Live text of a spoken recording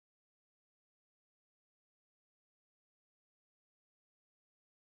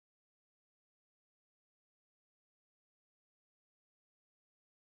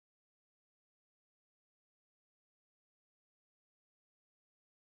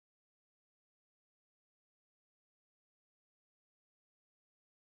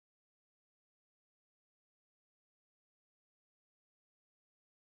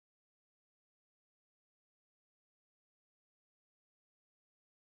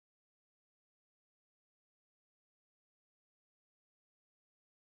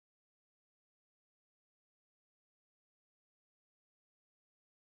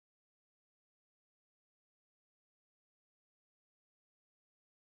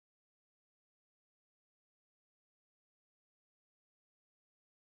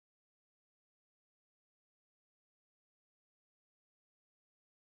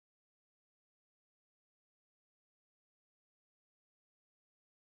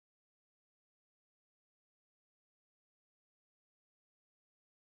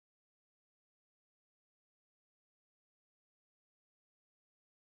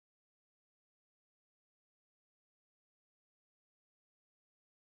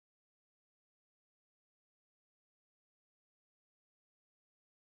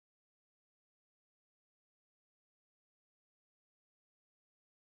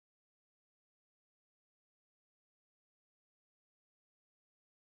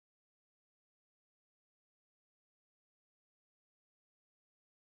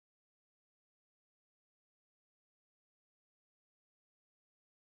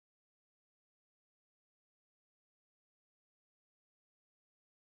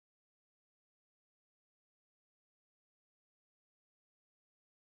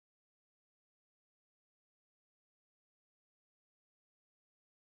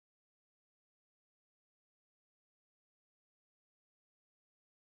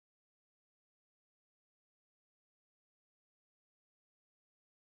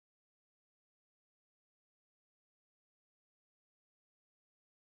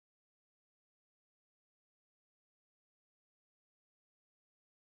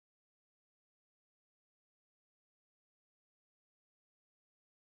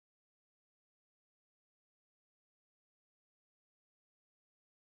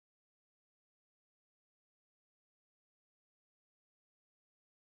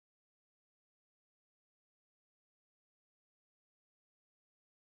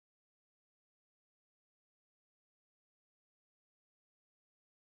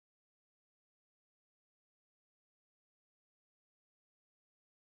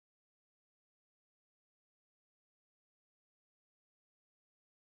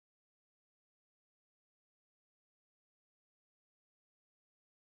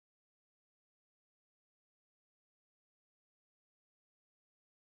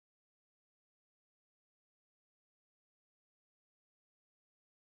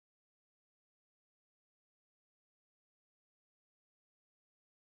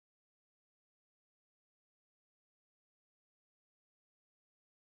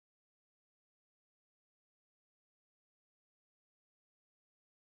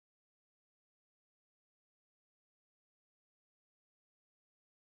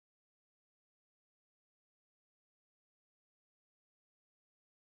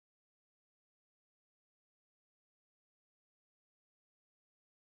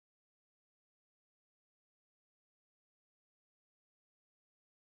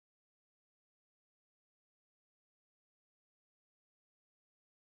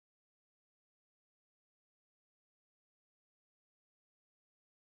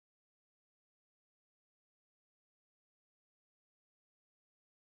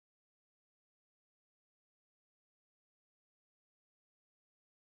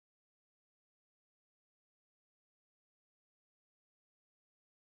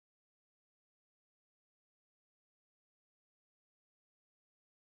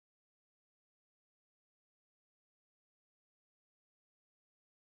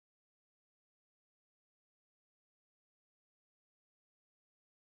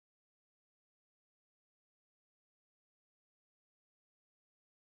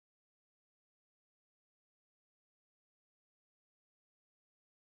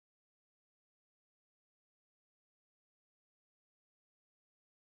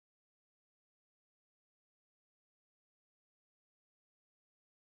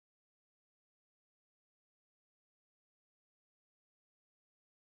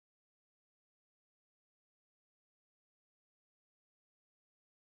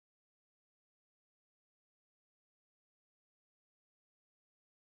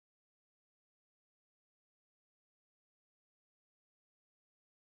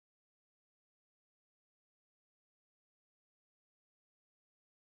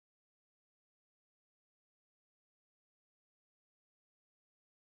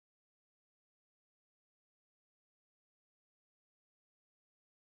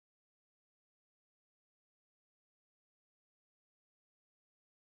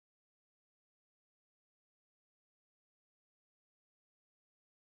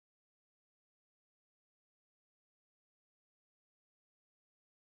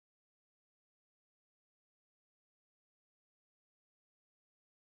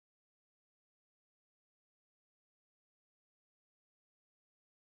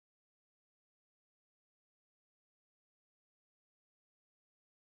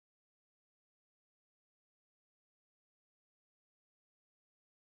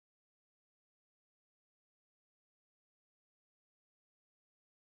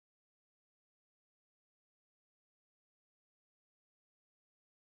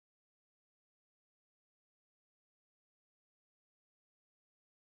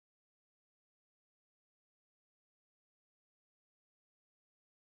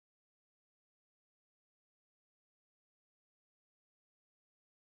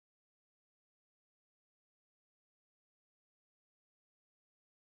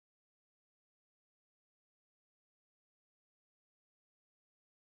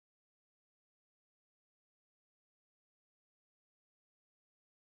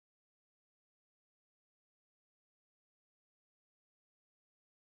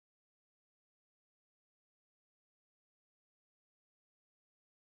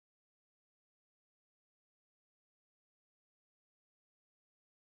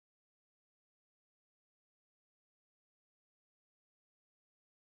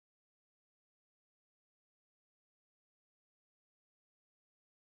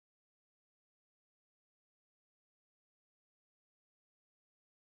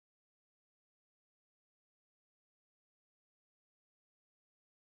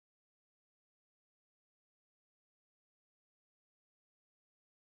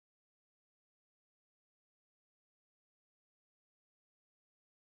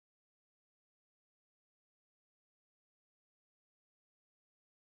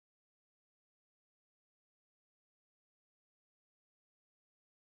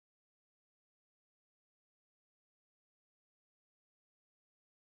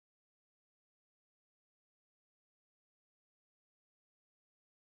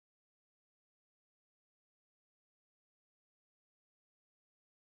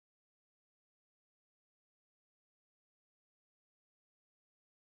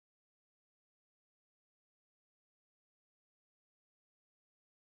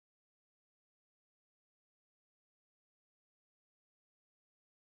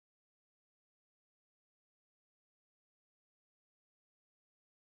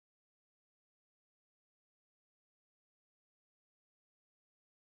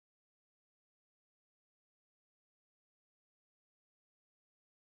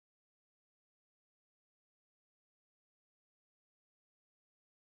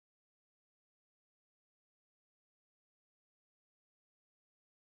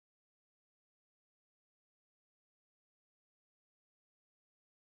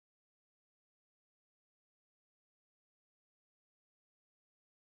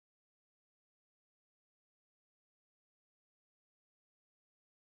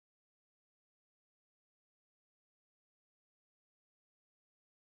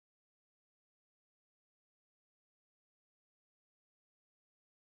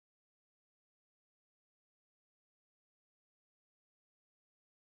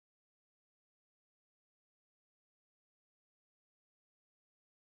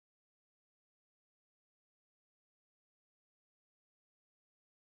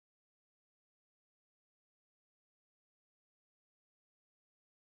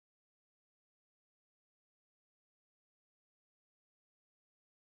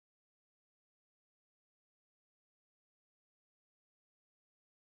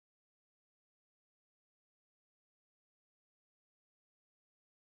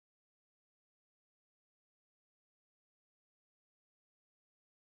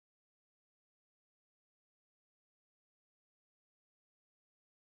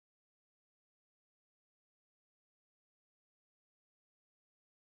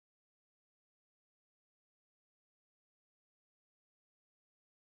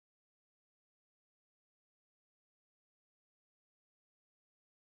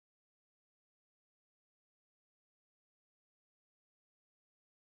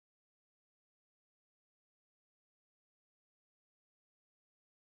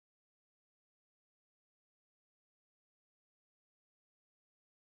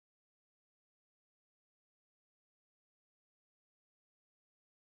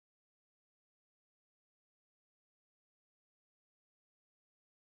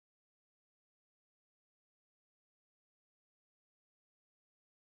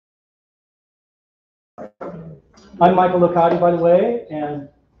I'm Michael Locati, by the way, and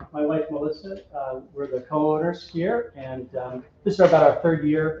my wife Melissa. We're the co-owners here, and this is about our third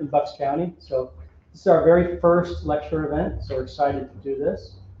year in Bucks County. So this is our very first lecture event, so we're excited to do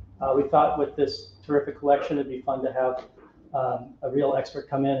this. We thought with this terrific collection, it'd be fun to have a real expert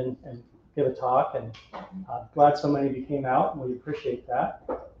come in and give a talk, and glad so many of you came out, and we appreciate that.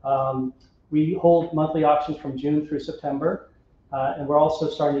 We hold monthly auctions from June through September, and we're also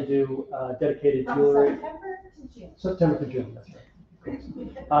starting to do dedicated jewelry. September to June, that's right.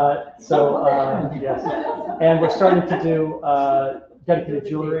 Yes, and we're starting to do dedicated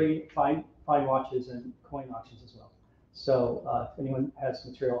jewelry, fine watches, and coin auctions as well. So if anyone has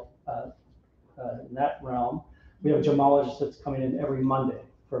material in that realm, we have a gemologist that's coming in every Monday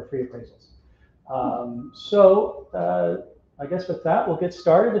for free appraisals. I guess with that, we'll get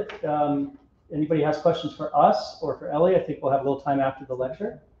started. If anybody has questions for us or for Ellie, I think we'll have a little time after the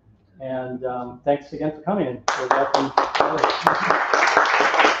lecture. And thanks again for coming in. You're welcome.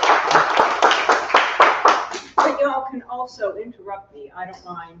 But y'all can also interrupt me. I don't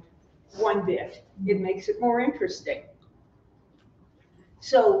mind one bit. It makes it more interesting.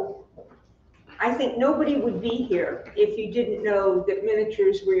 So I think nobody would be here if you didn't know that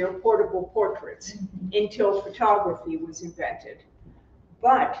miniatures were your portable portraits until photography was invented.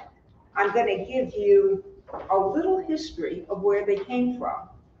 But I'm going to give you a little history of where they came from.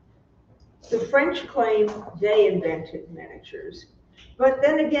 The French claim they invented miniatures, but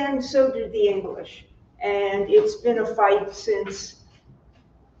then again, so did the English. And it's been a fight since,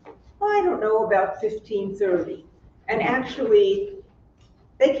 I don't know, about 1530. And actually,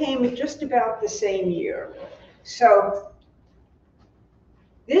 they came at just about the same year. So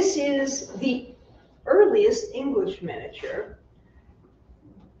this is the earliest English miniature.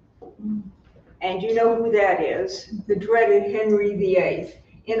 And you know who that is, the dreaded Henry VIII,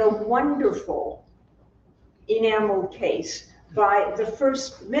 in a wonderful enameled case by the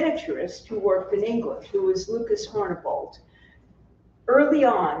first miniaturist who worked in England, who was Lucas Hornibolt. Early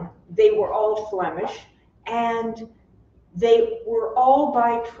on, they were all Flemish, and they were all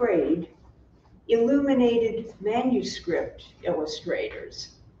by trade illuminated manuscript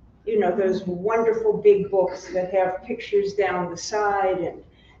illustrators. You know, those wonderful big books that have pictures down the side, and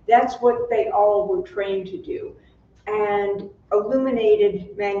that's what they all were trained to do. And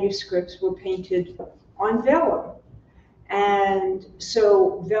illuminated manuscripts were painted on vellum. And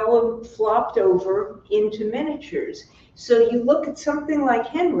so vellum flopped over into miniatures. So you look at something like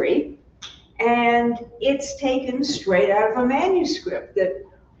Henry, and it's taken straight out of a manuscript that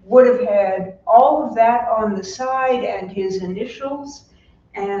would have had all of that on the side and his initials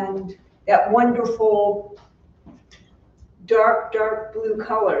and that wonderful dark blue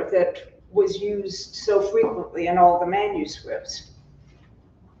color that was used so frequently in all the manuscripts.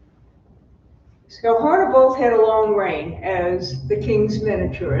 So Hornibolt had a long reign as the king's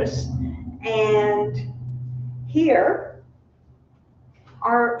miniaturist, and here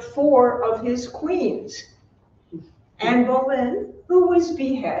are 4 of his queens. Anne Boleyn, who was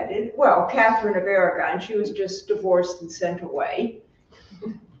beheaded, well, Catherine of Aragon, she was just divorced and sent away.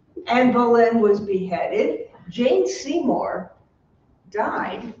 Anne Boleyn was beheaded. Jane Seymour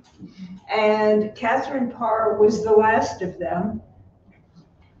died, and Catherine Parr was the last of them.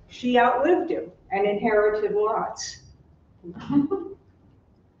 She outlived him and inherited lots.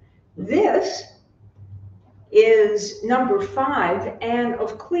 This is number 5, Anne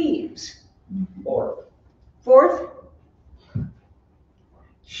of Cleves. Fourth.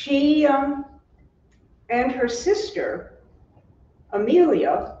 She and her sister,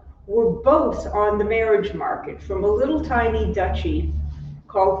 Amelia, were both on the marriage market from a little tiny duchy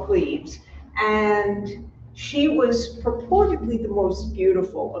called Cleves. And she was purportedly the most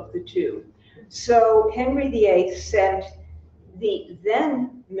beautiful of the 2. So Henry VIII sent the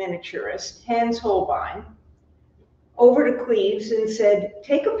then miniaturist, Hans Holbein, over to Cleves and said,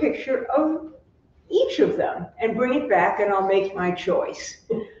 take a picture of each of them and bring it back and I'll make my choice.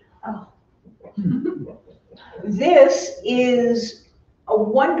 Oh. This is a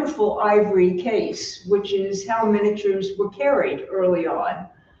wonderful ivory case, which is how miniatures were carried early on.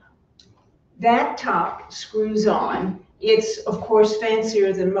 That top screws on. It's, of course,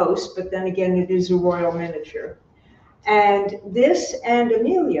 fancier than most, but then again, it is a royal miniature. And this and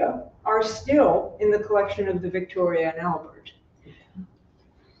Amelia are still in the collection of the Victoria and Albert.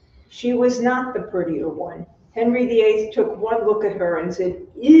 She was not the prettier one. Henry VIII took one look at her and said,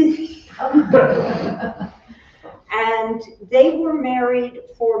 eesh. And they were married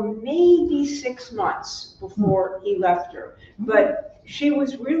for maybe 6 months before he left her. But she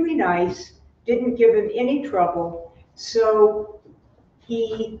was really nice, didn't give him any trouble. So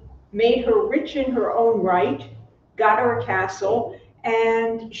he made her rich in her own right, got her a castle,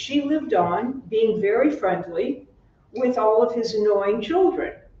 and she lived on being very friendly with all of his annoying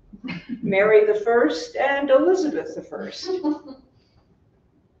children, Mary the First and Elizabeth the First.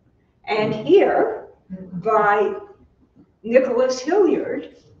 And here, by Nicholas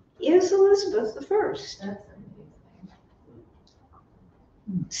Hilliard, is Elizabeth the First.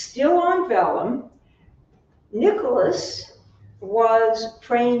 Still on vellum, Nicholas was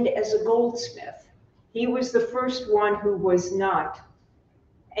trained as a goldsmith. He was the first one who was not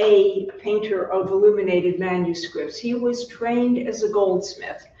a painter of illuminated manuscripts. He was trained as a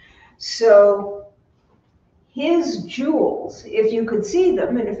goldsmith. So his jewels, if you could see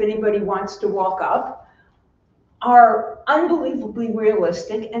them, and if anybody wants to walk up, are unbelievably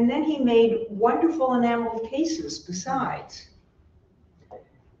realistic. And then he made wonderful enameled cases besides.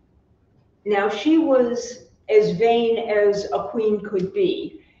 Now, she was as vain as a queen could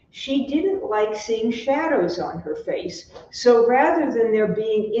be. She didn't like seeing shadows on her face. So rather than there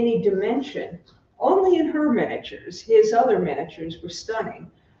being any dimension, only in her miniatures, his other miniatures were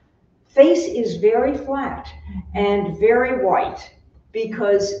stunning, face is very flat and very white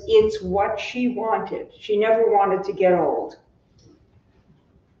because it's what she wanted. She never wanted to get old.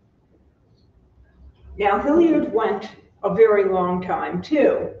 Now, Hilliard went a very long time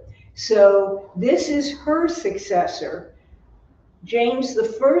too. So this is her successor, James the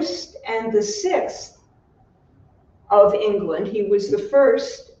First and the Sixth of England. He was the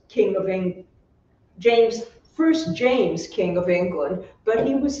first king of England, James King of England, but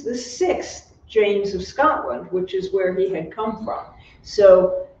he was the sixth James of Scotland, which is where he had come from.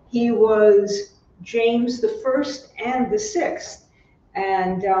 So he was James the First and the Sixth,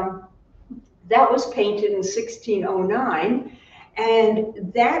 and that was painted in 1609.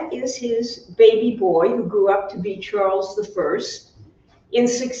 And that is his baby boy who grew up to be Charles I in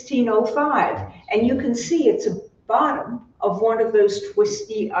 1605. And you can see it's a bottom of one of those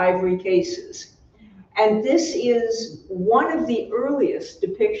twisty ivory cases. And this is one of the earliest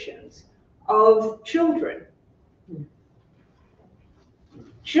depictions of children.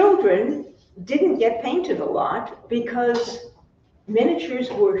 Children didn't get painted a lot because miniatures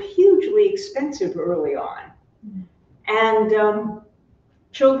were hugely expensive early on. And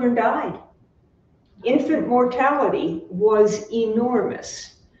children died. Infant mortality was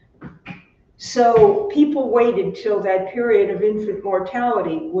enormous. So people waited till that period of infant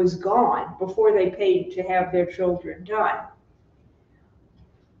mortality was gone before they paid to have their children done.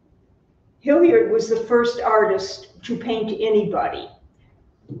 Hilliard was the first artist to paint anybody.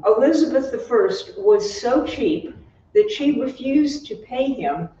 Elizabeth I was so cheap that she refused to pay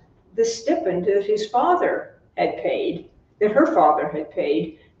him the stipend that his father had paid, that her father had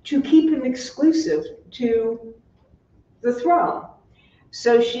paid, to keep him exclusive to the throne.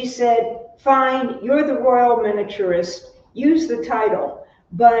 So she said, fine, you're the royal miniaturist, use the title,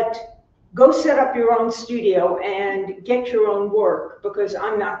 but go set up your own studio and get your own work, because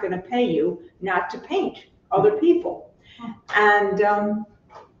I'm not going to pay you not to paint other people. And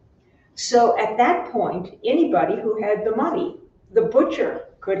so at that point, anybody who had the money, the butcher,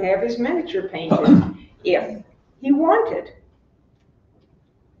 could have his miniature painted if he wanted.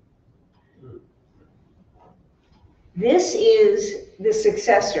 This is the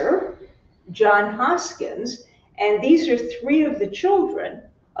successor, John Hoskins, and these are three of the children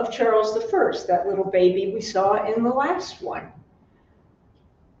of Charles I, that little baby we saw in the last one.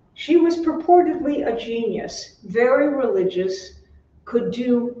 She was purportedly a genius, very religious, could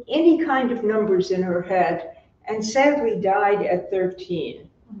do any kind of numbers in her head, and sadly died at 13.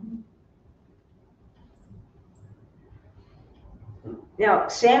 Now,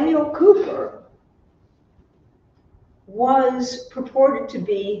 Samuel Cooper was purported to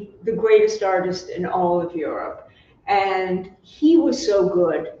be the greatest artist in all of Europe. And he was so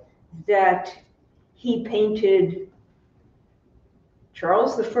good that he painted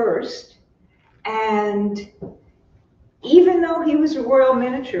Charles I. And even though he was a royal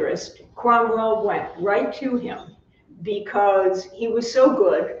miniaturist, Cromwell went right to him because he was so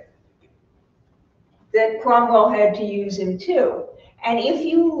good that Cromwell had to use him too. And if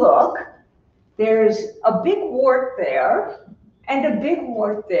you look, there's a big wart there and a big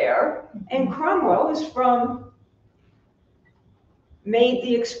wart there, and Cromwell is made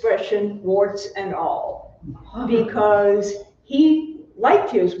the expression warts and all, because he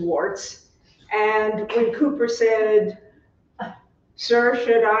liked his warts. And when Cooper said, sir,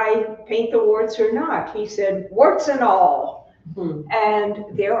 should I paint the warts or not? He said, warts and all. And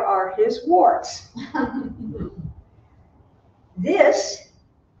there are his warts. This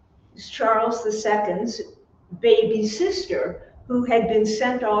is Charles II's baby sister, who had been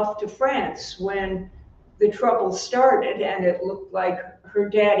sent off to France when the trouble started, and it looked like her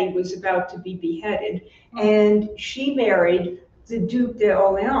daddy was about to be beheaded, and she married the Duc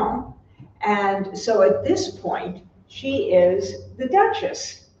d'Orléans. And so at this point, she is the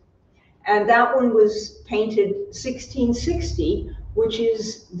Duchess. And that one was painted 1660, which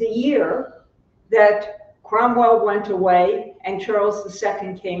is the year that Cromwell went away and Charles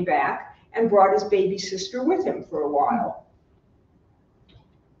II came back and brought his baby sister with him for a while.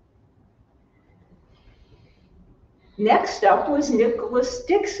 Next up was Nicholas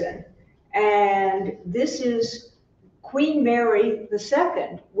Dixon, and this is Queen Mary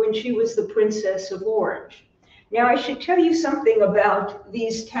II when she was the Princess of Orange. Now, I should tell you something about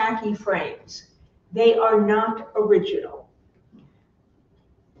these tacky frames. They are not original.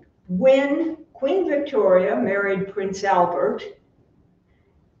 When Queen Victoria married Prince Albert,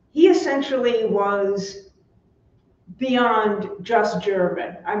 he essentially was beyond just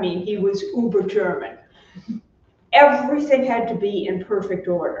German. I mean, he was uber German. Everything had to be in perfect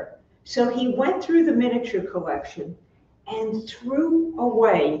order. So he went through the miniature collection and threw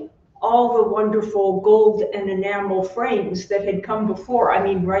away all the wonderful gold and enamel frames that had come before, I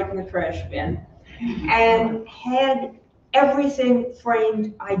mean, right in the trash bin, and had everything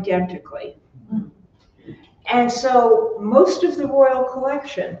framed identically. And so most of the royal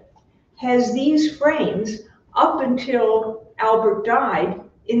collection has these frames up until Albert died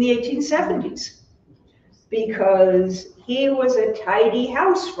in the 1870s, because he was a tidy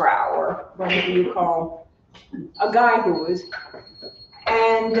housefrau, or whatever you call a guy who was,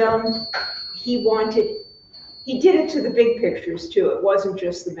 and he did it to the big pictures too. It wasn't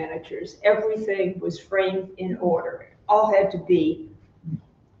just the miniatures. Everything was framed in order. It all had to be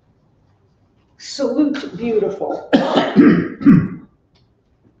salute beautiful.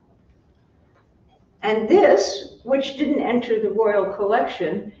 And this, which didn't enter the royal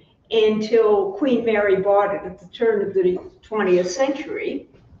collection until Queen Mary bought it at the turn of the 20th century,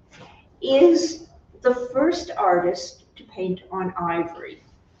 is the first artist to paint on ivory,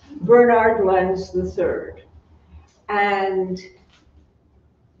 Bernard Lenz III. And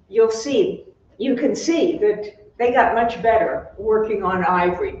you can see that they got much better working on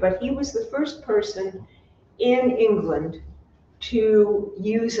ivory, but he was the first person in England to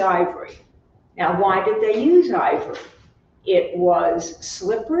use ivory. Now, why did they use ivory? It was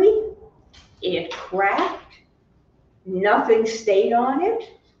slippery, it cracked, nothing stayed on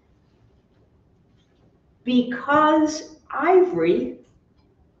it, because ivory,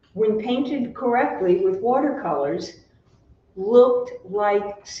 when painted correctly with watercolors, looked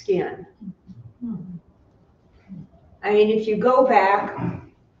like skin. I mean, if you go back,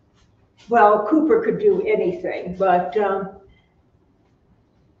 well, Cooper could do anything, but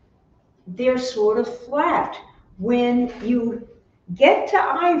they're sort of flat. When you get to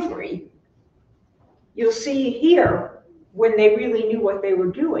ivory, you'll see here, when they really knew what they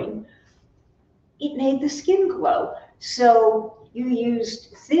were doing, it made the skin glow. So you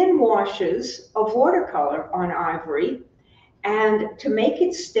used thin washes of watercolor on ivory, and to make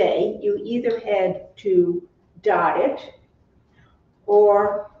it stay, you either had to dot it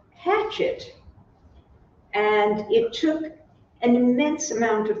or hatch it. And it took an immense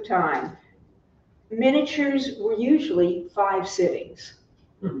amount of time. Miniatures were usually 5 sittings.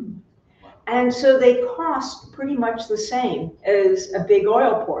 And so they cost pretty much the same as a big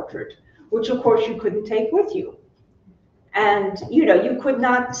oil portrait, which of course you couldn't take with you. And you could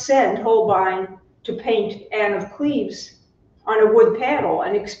not send Holbein to paint Anne of Cleves on a wood panel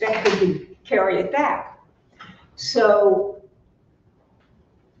and expect him to carry it back. So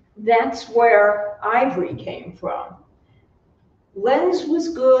that's where ivory came from. Lenz was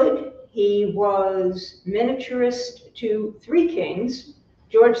good. He was miniaturist to 3 kings,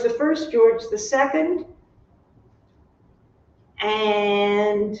 George I, George II,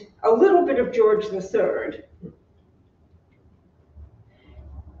 and a little bit of George III.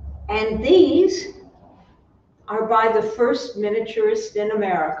 And these are by the first miniaturist in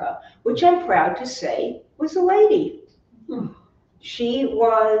America, which I'm proud to say was a lady. She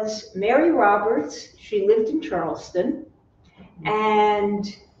was Mary Roberts. She lived in Charleston, and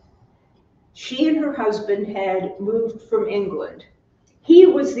she and her husband had moved from England. He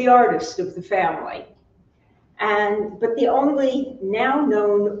was the artist of the family, but the only now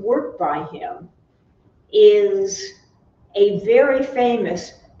known work by him is a very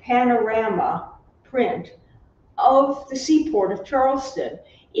famous panorama print of the seaport of Charleston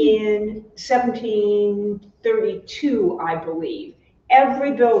in 1732, I believe.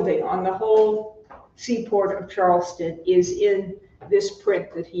 Every building on the whole seaport of Charleston is in this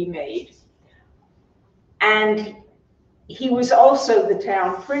print that he made. And he was also the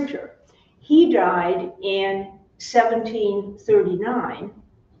town printer. He died in 1739,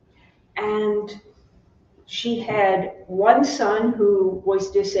 and she had one son who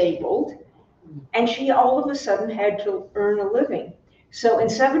was disabled, and she all of a sudden had to earn a living. So in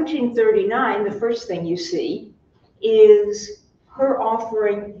 1739, the first thing you see is her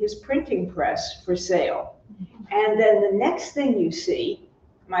offering his printing press for sale. And then the next thing you see,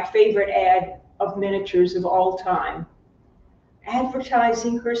 my favorite ad of miniatures of all time,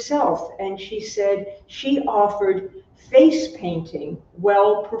 advertising herself. And she said she offered face painting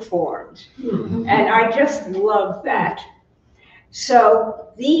well performed. And I just love that. So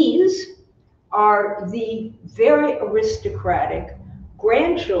these are the very aristocratic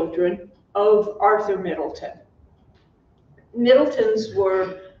grandchildren of Arthur Middleton. Middletons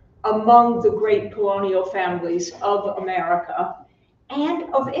were among the great colonial families of America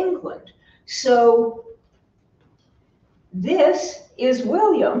and of England. So this is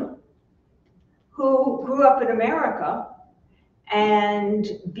William, who grew up in America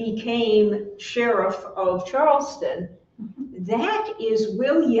and became sheriff of Charleston. That is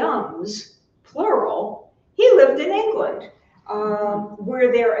Williams, plural. He lived in England,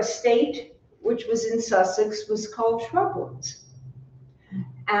 where their estate, which was in Sussex, was called Shrublands.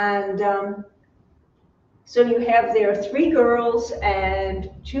 And so you have there 3 girls and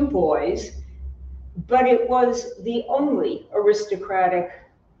 2 boys, but it was the only aristocratic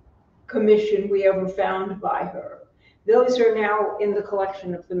commission we ever found by her. Those are now in the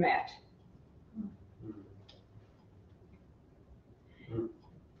collection of the Met.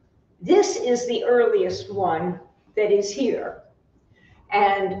 This is the earliest one that is here.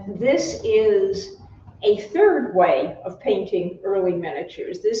 And this is a third way of painting early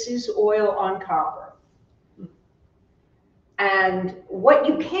miniatures. This is oil on copper. And what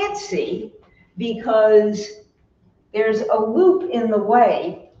you can't see, because there's a loop in the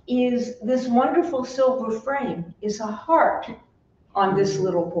way, is this wonderful silver frame is a heart on this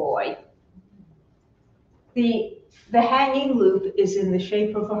little boy. The hanging loop is in the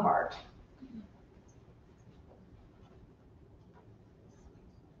shape of a heart.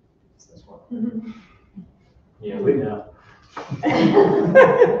 It's this one. Yeah, we know.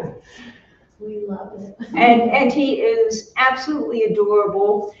 We love it. And he is absolutely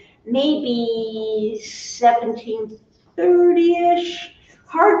adorable. Maybe 1730-ish.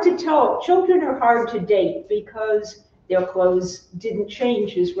 Hard to tell. Children are hard to date because their clothes didn't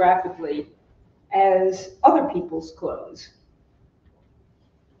change as rapidly as other people's clothes.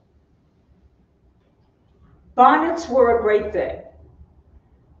 Bonnets were a great thing.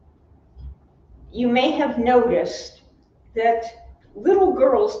 You may have noticed that little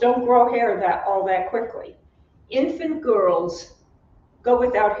girls don't grow hair all that quickly. Infant girls go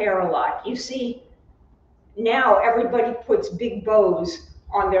without hair a lot. You see, now everybody puts big bows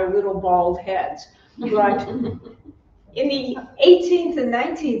on their little bald heads. But in the 18th and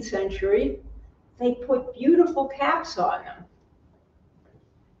 19th century, they put beautiful caps on them.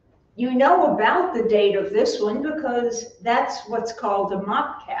 You know about the date of this one because that's what's called a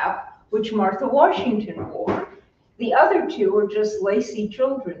mop cap, which Martha Washington wore. The other 2 are just lacy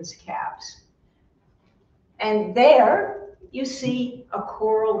children's caps. And there you see a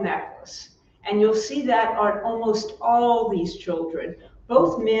coral necklace. And you'll see that on almost all these children,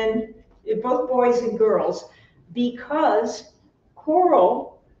 both boys and girls, because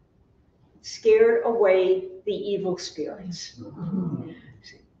coral scared away the evil spirits.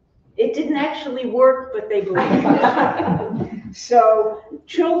 It didn't actually work, but they believed it. So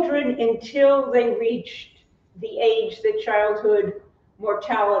children, until they reached the age that childhood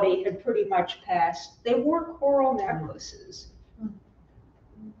mortality had pretty much passed, they wore coral necklaces.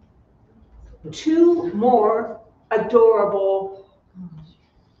 2 more adorable,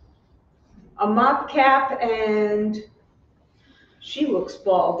 a mop cap, and she looks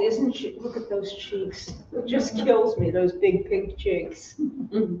bald, isn't she? Look at those cheeks. It just kills me, those big pink cheeks.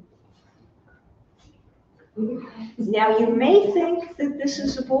 Now, you may think that this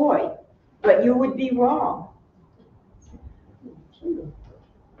is a boy, but you would be wrong.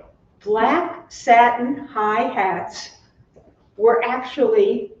 Black satin high hats were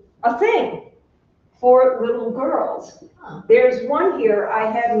actually a thing for little girls. There's one here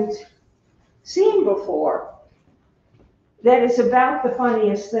I hadn't seen before that is about the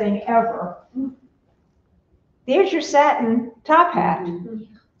funniest thing ever. There's your satin top hat, and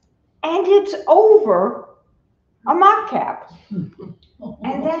it's over a mop cap.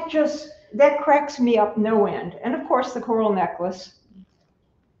 And that cracks me up no end. And of course the coral necklace.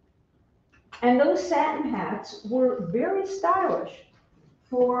 And those satin hats were very stylish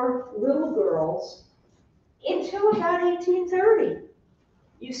for little girls until about 1830.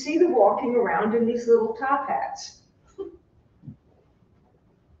 you see them walking around in these little top hats.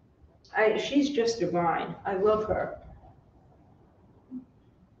 She's just divine. I love her.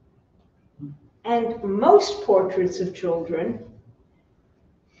 And most portraits of children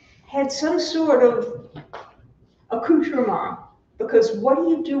had some sort of accoutrement, because what do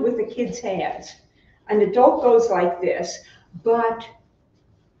you do with a kid's hands? An adult goes like this, but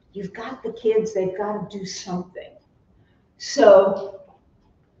you've got the kids, they've got to do something. So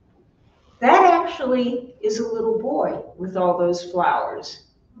that actually is a little boy with all those flowers.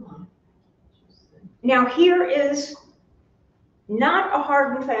 Now here is not a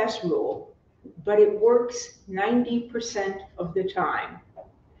hard and fast rule, but it works 90% of the time.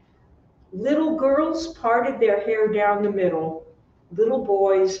 Little girls parted their hair down the middle, little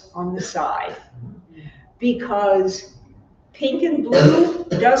boys on the side, because pink and blue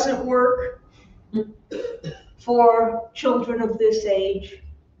doesn't work for children of this age,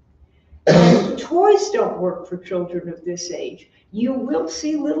 and toys don't work for children of this age. You will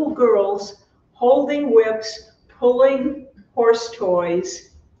see little girls holding whips, pulling horse toys,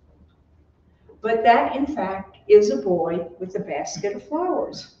 but that in fact is a boy with a basket of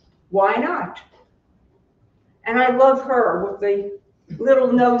flowers. Why not? And I love her with the little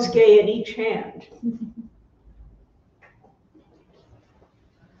nosegay in each hand.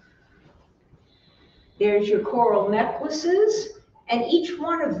 There's your coral necklaces, and each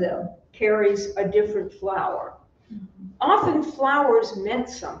one of them carries a different flower. Often flowers meant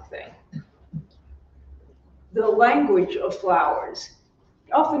something. The language of flowers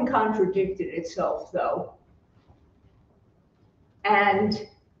often contradicted itself, though. And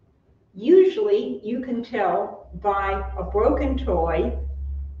usually you can tell by a broken toy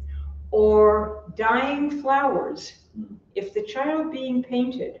or dying flowers if the child being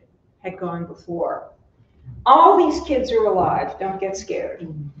painted had gone before. All these kids are alive, don't get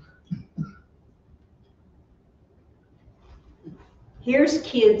scared. Here's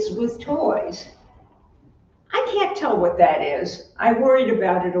kids with toys. I can't tell what that is. I worried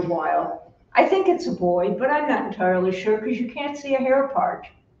about it a while. I think it's a boy, but I'm not entirely sure because you can't see a hair part.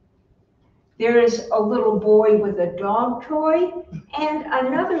 There's a little boy with a dog toy and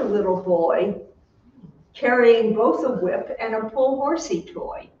another little boy carrying both a whip and a pull horsey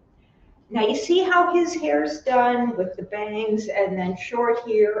toy. Now you see how his hair's done with the bangs and then short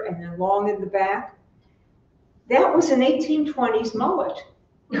here and then long in the back? That was an 1820s mullet.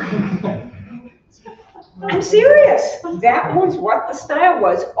 I'm serious. That was what the style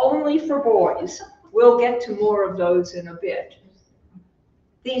was, only for boys. We'll get to more of those in a bit.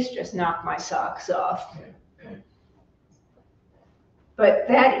 These just knock my socks off. But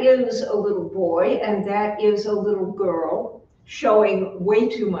that is a little boy and that is a little girl showing way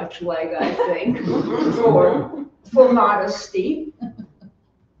too much leg, I think, for modesty.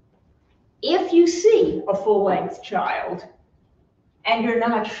 If you see a full-length child, and you're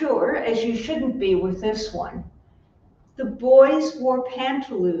not sure, as you shouldn't be with this one, the boys wore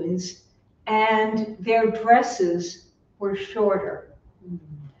pantaloons and their dresses were shorter.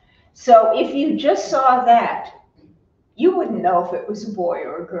 So if you just saw that, you wouldn't know if it was a boy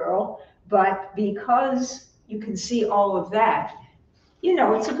or a girl, but because you can see all of that, you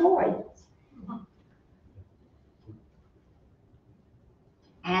know it's a boy.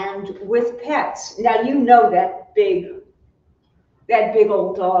 And with pets, now you know that big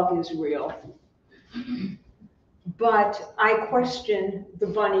old dog is real. But I question the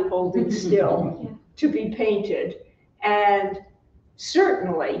bunny holding still to be painted. And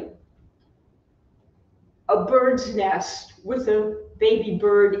certainly a bird's nest with a baby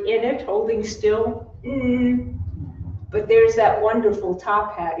bird in it holding still, but there's that wonderful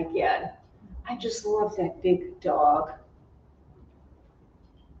top hat again. I just love that big dog.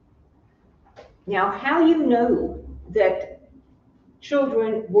 Now, how you know that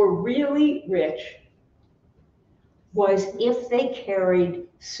children were really rich was if they carried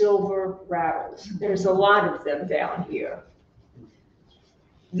silver rattles. There's a lot of them down here.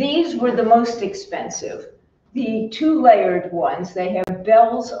 These were the most expensive. The two-layered ones, they have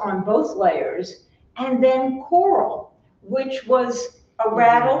bells on both layers, and then coral, which was a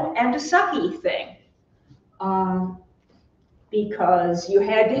rattle and a sucky thing, because you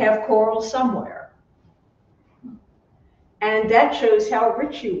had to have coral somewhere. And that shows how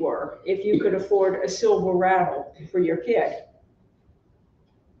rich you were if you could afford a silver rattle for your kid.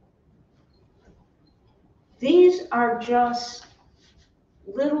 These are just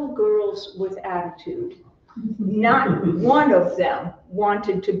little girls with attitude. Not one of them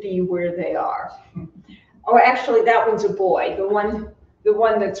wanted to be where they are. Oh, actually, that one's a boy. The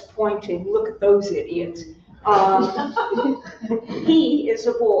one that's pointing, look at those idiots. He is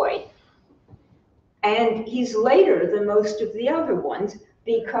a boy. And he's later than most of the other ones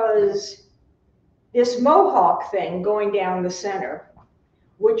because this mohawk thing going down the center,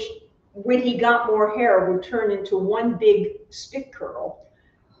 which when he got more hair would turn into one big spit curl,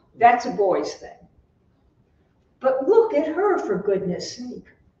 that's a boy's thing. But look at her, for goodness sake.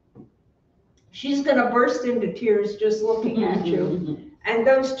 She's going to burst into tears just looking at you. And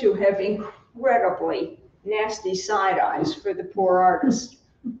those two have incredibly nasty side eyes for the poor artist.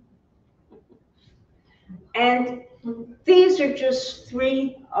 And these are just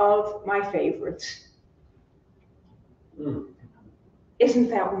 3 of my favorites. Isn't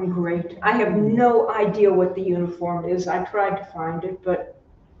that one great? I have no idea what the uniform is. I tried to find it, but.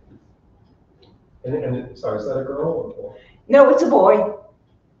 Sorry, is that a girl or a boy? No, it's a boy.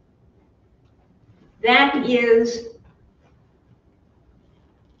 That is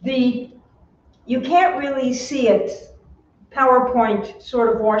you can't really see it. PowerPoint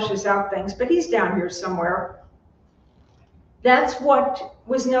sort of washes out things, but he's down here somewhere. That's what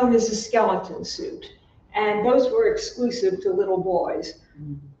was known as a skeleton suit. And those were exclusive to little boys.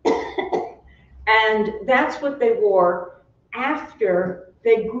 And that's what they wore after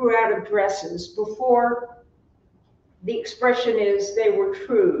they grew out of dresses. Before, the expression is they were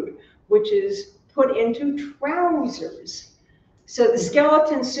trued, which is put into trousers. So the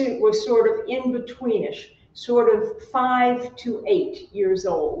skeleton suit was sort of in betweenish, sort of 5 to 8 years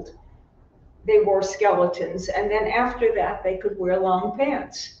old. They wore skeletons, and then after that, they could wear long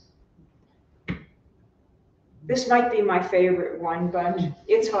pants. This might be my favorite one, but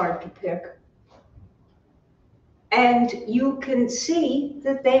it's hard to pick. And you can see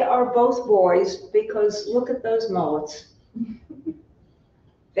that they are both boys because look at those mullets.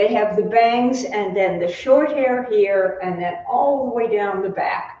 They have the bangs and then the short hair here and then all the way down the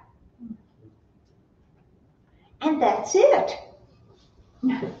back. And that's it.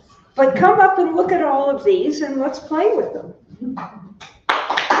 But come up and look at all of these and let's play with them.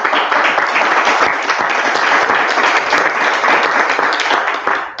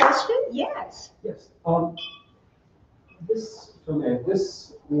 Question? Yes. Yes. This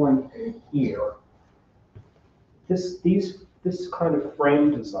one here, this kind of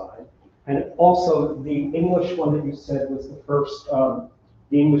frame design, and also the English one that you said was the first, the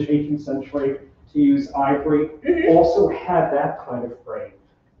English 18th century to use ivory, also had that kind of frame.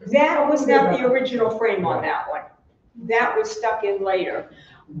 That was not the original frame on that one. That was stuck in later.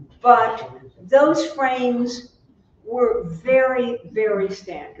 But those frames were very, very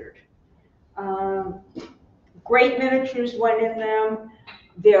standard. Great miniatures went in them.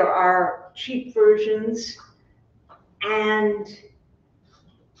 There are cheap versions. And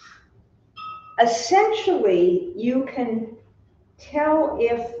essentially, you can tell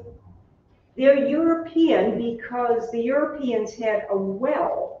if they're European because the Europeans had a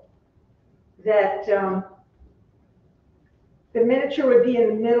well that the miniature would be in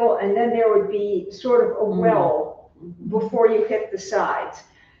the middle and then there would be sort of a well before you hit the sides.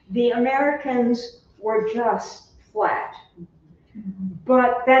 The Americans were just flat,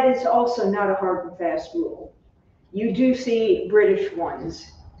 but that is also not a hard and fast rule. You do see British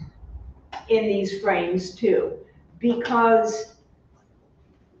ones in these frames too, because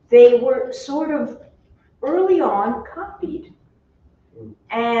they were sort of early on copied.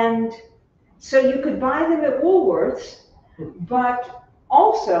 And so you could buy them at Woolworths, but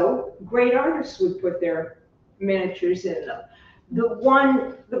also great artists would put their miniatures in them.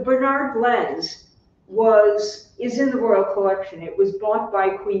 The Bernard lens is in the Royal Collection. It was bought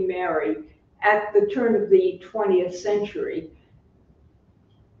by Queen Mary at the turn of the 20th century.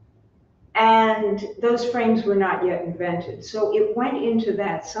 And those frames were not yet invented. So it went into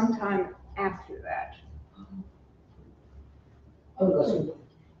that sometime after that.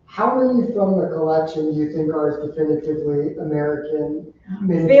 How many from the collection do you think are definitively American?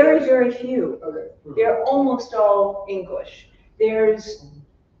 Very, very few. Okay. They're almost all English. There's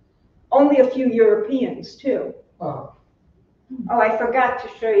only a few Europeans too. Oh, I forgot to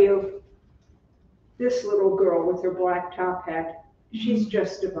show you this little girl with her black top hat. She's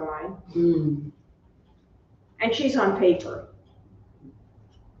just divine. And she's on paper.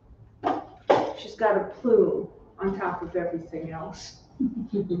 She's got a plume on top of everything else.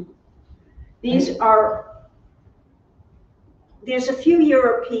 There's a few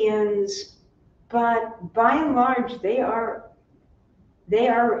Europeans, but by and large, they are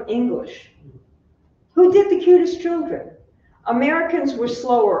English. Who did the cutest children? Americans were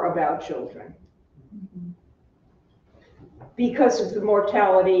slower about children because of the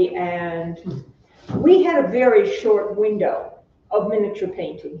mortality, and we had a very short window of miniature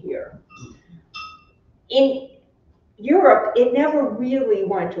painting here. In Europe, it never really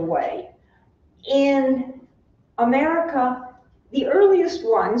went away. In America, the earliest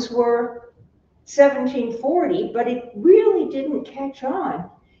ones were 1740, but it really didn't catch on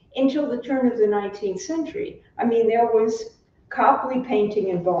until the turn of the 19th century. I mean, there was Copley painting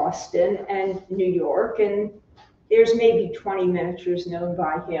in Boston and New York, and there's maybe 20 miniatures known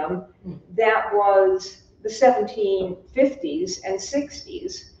by him. That was the 1750s and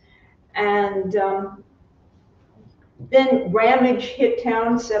 60s. And then Ramage hit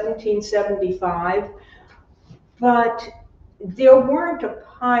town 1775, but there weren't a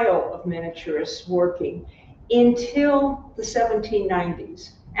pile of miniaturists working until the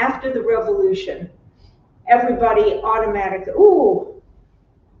 1790s. After the Revolution, everybody automatically, ooh,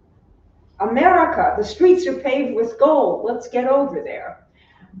 America, the streets are paved with gold, let's get over there.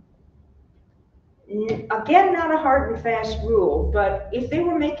 Again, not a hard and fast rule, but if they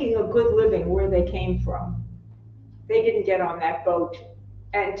were making a good living where they came from, they didn't get on that boat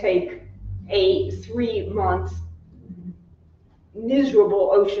and take a 3-month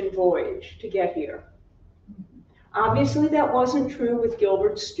miserable ocean voyage to get here. Obviously, that wasn't true with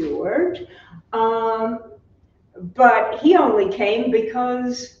Gilbert Stuart, but he only came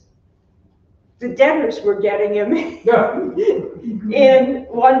because the debtors were getting him in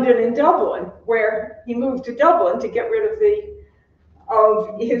London and Dublin, where he moved to Dublin to get rid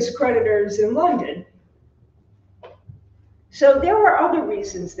of his creditors in London. So there were other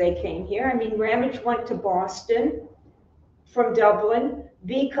reasons they came here. I mean, Ramage went to Boston from Dublin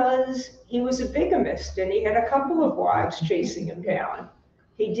because he was a bigamist and he had a couple of wives chasing him down.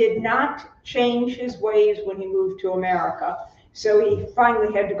 He did not change his ways when he moved to America, so he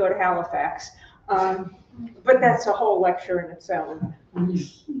finally had to go to Halifax. But that's a whole lecture in its own.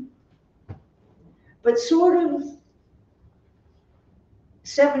 But sort of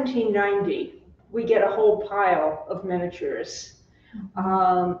 1790, we get a whole pile of miniatures,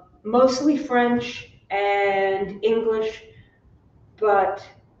 mostly French and English, but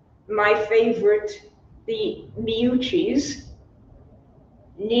my favorite, the Miuccis.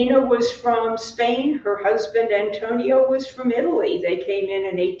 Nina was from Spain. Her husband Antonio was from Italy. They came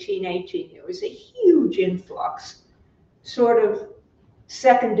in 1818. It was a huge influx, sort of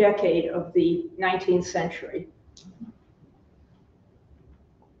second decade of the 19th century.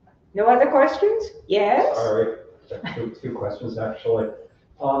 No other questions? Yes? All right, two questions actually.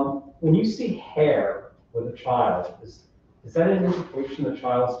 When you see hair with a child, is that an indication the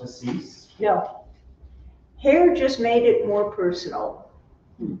child's deceased? No. Hair just made it more personal.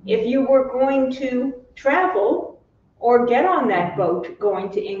 If you were going to travel or get on that boat going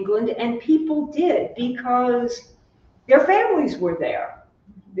to England, and people did because their families were there.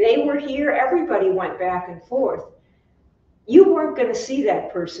 They were here, everybody went back and forth. You weren't going to see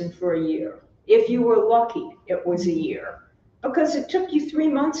that person for a year. If you were lucky, it was a year. Because it took you 3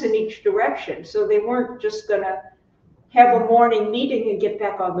 months in each direction, so they weren't just going to have a morning meeting and get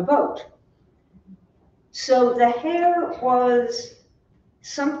back on the boat. So the hair was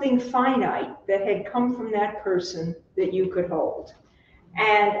something finite that had come from that person that you could hold.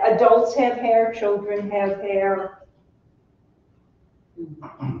 And adults have hair, children have hair.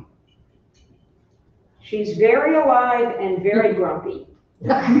 She's very alive and very grumpy.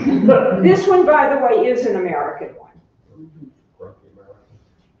 This one, by the way, is an American one.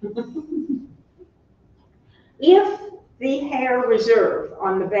 If the hair reserve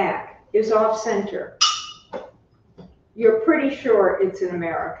on the back is off center, you're pretty sure it's an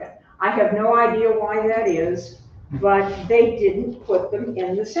American. I have no idea why that is, but they didn't put them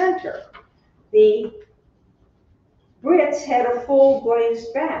in the center. The Brits had a full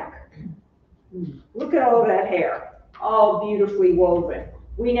glazed back. Look at all that hair, all beautifully woven.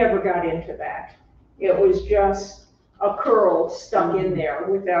 We never got into that. It was just a curl stuck in there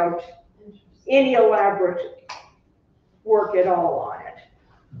without any elaborate work at all on it.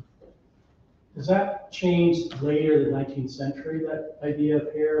 Does that change later the 19th century, that idea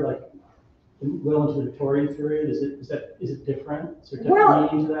of hair, like well into the Victorian period? Is it different? Is there different Well,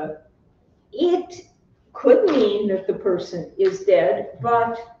 meaning to that? It could mean that the person is dead,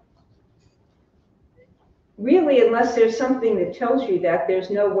 but really, unless there's something that tells you that, there's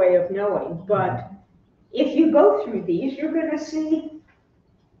no way of knowing. But if you go through these, you're going to see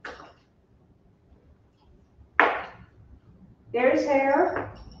there's hair.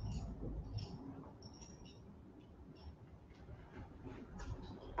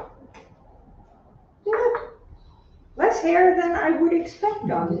 Yeah, less hair than I would expect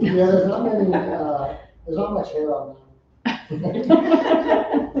on these. Yeah, there's not much hair on them.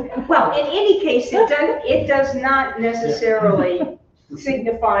 Well, in any case, it does not necessarily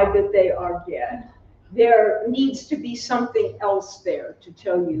signify that they are dead. there needs to be something else there to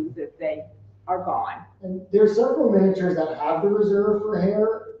tell you that they are gone. And there's several miniatures that have the reserve for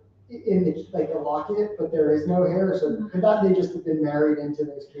hair in the, like the locket, but there is no hair, so could that they just have been married into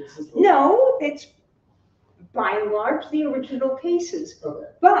those cases? No, it's by and large the original cases. Okay.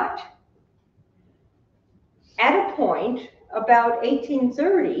 But at a point, about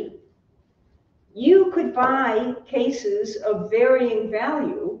 1830, you could buy cases of varying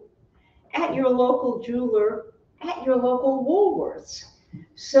value at your local jeweler, at your local Woolworths.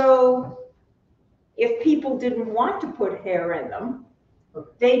 So if people didn't want to put hair in them,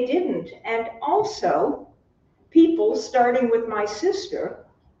 they didn't. And also, people, starting with my sister,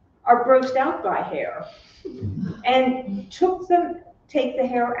 are grossed out by hair and take the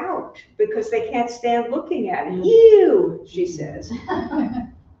hair out because they can't stand looking at it. Ew, she says.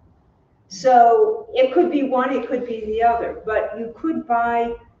 So it could be one, it could be the other, but you could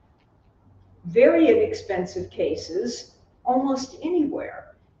buy very inexpensive cases almost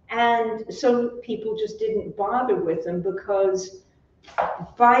anywhere. And so people just didn't bother with them because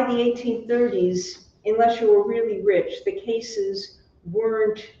by the 1830s, unless you were really rich, the cases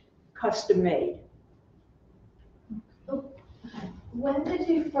weren't custom made. When did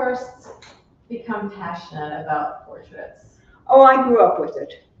you first become passionate about portraits? Oh, I grew up with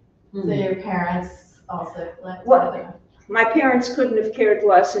it. So your parents also collected Well, them? My parents couldn't have cared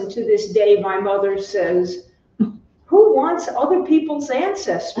less, and to this day, my mother says, who wants other people's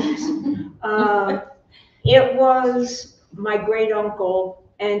ancestors? It was my great uncle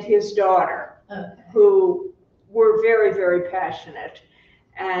and his daughter who were very, very passionate.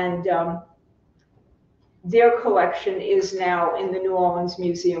 And their collection is now in the New Orleans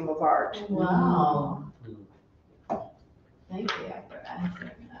Museum of Art. Wow. Thank you for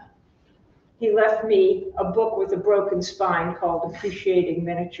answering that. He left me a book with a broken spine called Appreciating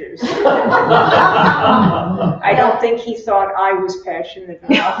Miniatures. I don't think he thought I was passionate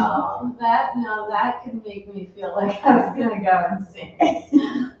enough. Oh, that could make me feel like I was gonna go and see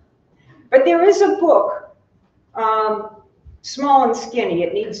it. But there is a book, small and skinny.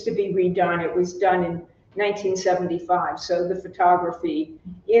 It needs to be redone. It was done in 1975, so the photography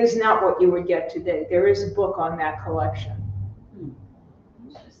is not what you would get today. There is a book on that collection.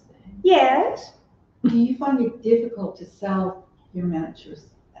 Interesting. Yes. Do you find it difficult to sell your miniatures?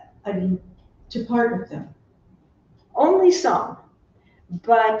 I mean, to part with them? Only some,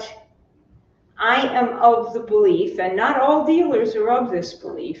 but I am of the belief, and not all dealers are of this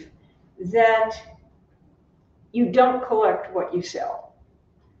belief, that you don't collect what you sell.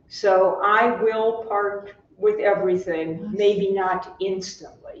 So I will part with everything, maybe not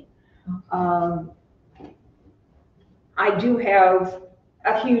instantly. I do have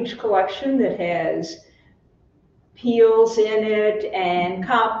a huge collection that has Peels in it and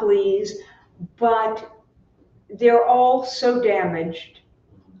Copleys, but they're all so damaged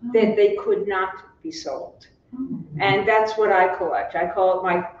that they could not be sold. And that's what I collect. I call it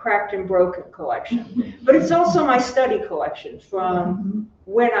my cracked and broken collection. But it's also my study collection from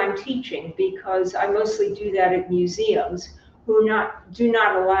when I'm teaching, because I mostly do that at museums who do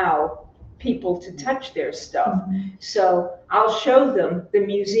not allow people to touch their stuff. So I'll show them the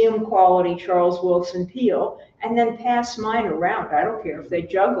museum quality Charles Wilson Peale and then pass mine around. I don't care if they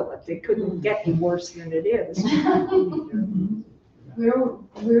juggle it. They couldn't get any worse than it is.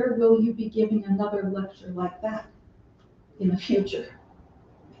 Where will you be giving another lecture like that in the future?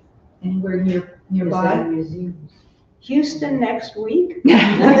 Anywhere nearby? Houston next week?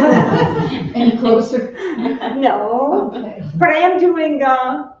 Any closer? No, Okay. but I am doing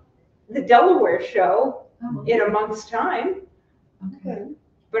the Delaware show in a month's time. Okay.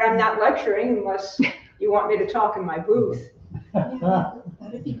 But I'm not lecturing unless you want me to talk in my booth. Yeah,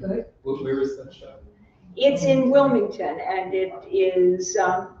 that'd be good. Where is that show? It's in Wilmington, and it is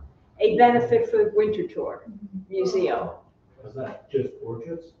a benefit for the Winter Tour Museum. Is that just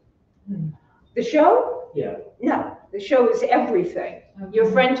portraits? The show? Yeah. No, the show is everything.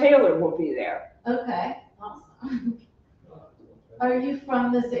 Your friend Taylor will be there. Okay, awesome. Are you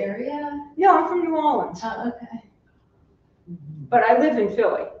from this area? No, I'm from New Orleans, Oh, okay. but I live in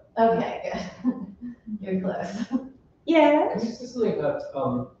Philly. Okay, good. You're close. Can Yes. you say something about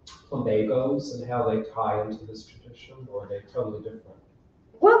plumbagos and how they tie into this tradition, or are they totally different?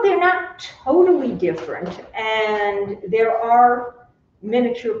 Well, they're not totally different, and there are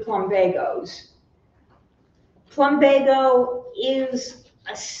miniature plumbagos. Plumbago is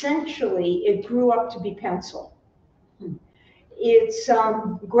essentially, it grew up to be pencil. It's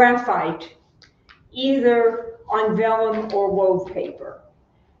graphite, either on vellum or wove paper.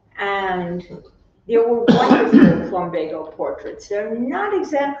 And There were wonderful plumbago portraits. They're not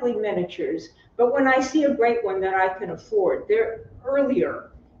exactly miniatures, but when I see a great one that I can afford, they're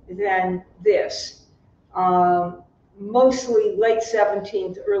earlier than this. Mostly late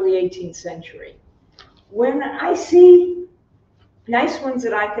 17th, early 18th century. When I see nice ones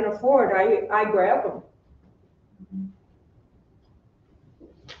that I can afford, I grab them.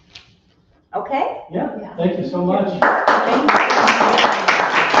 Okay? Yeah, thank you so much.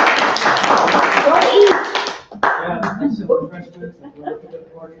 Go eat. Yeah, thanks for the refreshments. If you look at the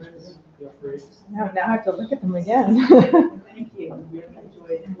portraits, feel free. Now I have to look at them again. Thank you. Really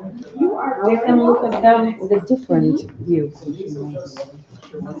enjoyed it. You are We very can look at welcome. them with a different view. So these are just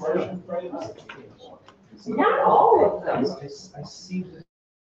your immersion frames. Not all of them. I see